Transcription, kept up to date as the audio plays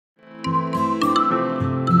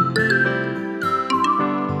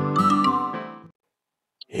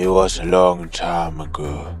was a long time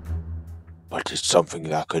ago, but it's something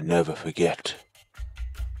that I could never forget.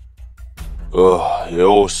 Oh, it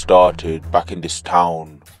all started back in this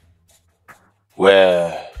town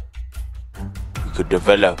where we could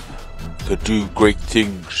develop, could do great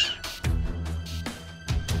things.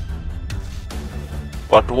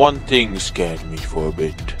 But one thing scared me for a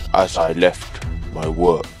bit as I left my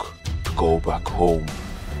work to go back home.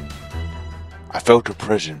 I felt a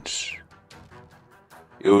presence.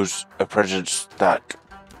 It was a presence that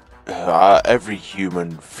every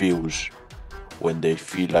human feels when they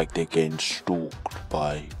feel like they're getting stalked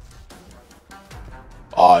by.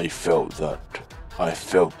 I felt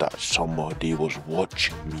that somebody was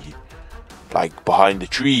watching me, like behind the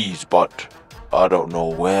trees, but I don't know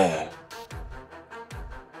where.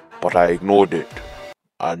 But I ignored it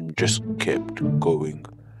and just kept going.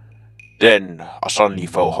 Then I suddenly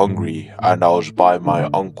felt hungry and I was by my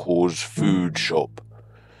uncle's food shop.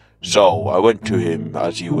 So I went to him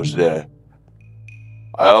as he was there.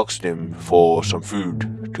 I asked him for some food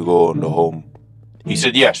to go on the home. He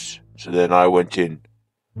said yes, so then I went in.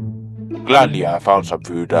 Gladly I found some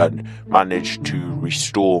food and managed to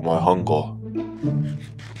restore my hunger.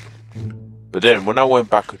 But then when I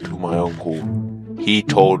went back to my uncle, he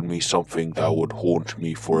told me something that would haunt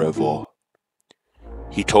me forever.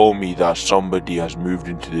 He told me that somebody has moved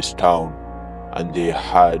into this town and they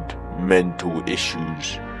had mental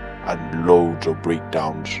issues and loads of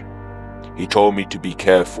breakdowns. He told me to be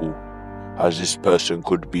careful as this person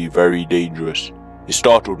could be very dangerous. It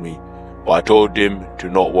startled me, but I told him to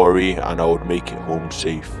not worry and I would make it home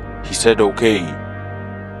safe. He said okay,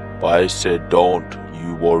 but I said don't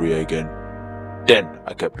you worry again. Then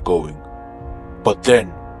I kept going. But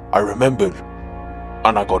then I remembered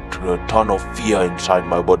and I got a ton of fear inside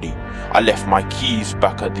my body. I left my keys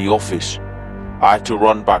back at the office. I had to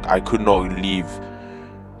run back. I could not leave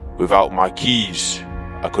without my keys.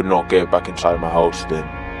 I could not get back inside my house then.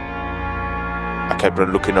 I kept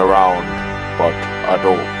on looking around, but I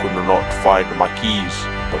could not find my keys.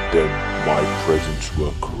 But then my presence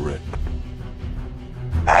were correct.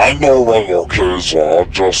 I know where your keys are,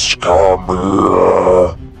 just come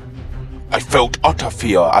here. I felt utter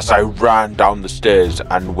fear as I ran down the stairs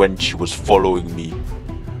and when she was following me.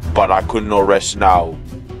 But I could not rest now.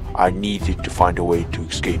 I needed to find a way to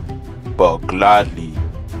escape. But gladly,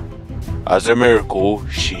 as a miracle,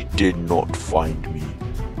 she did not find me.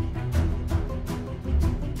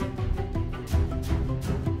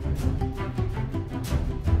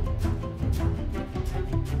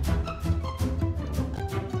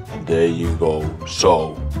 And there you go.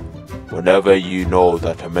 So, whenever you know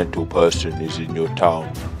that a mental person is in your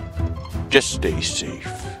town, just stay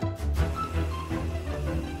safe.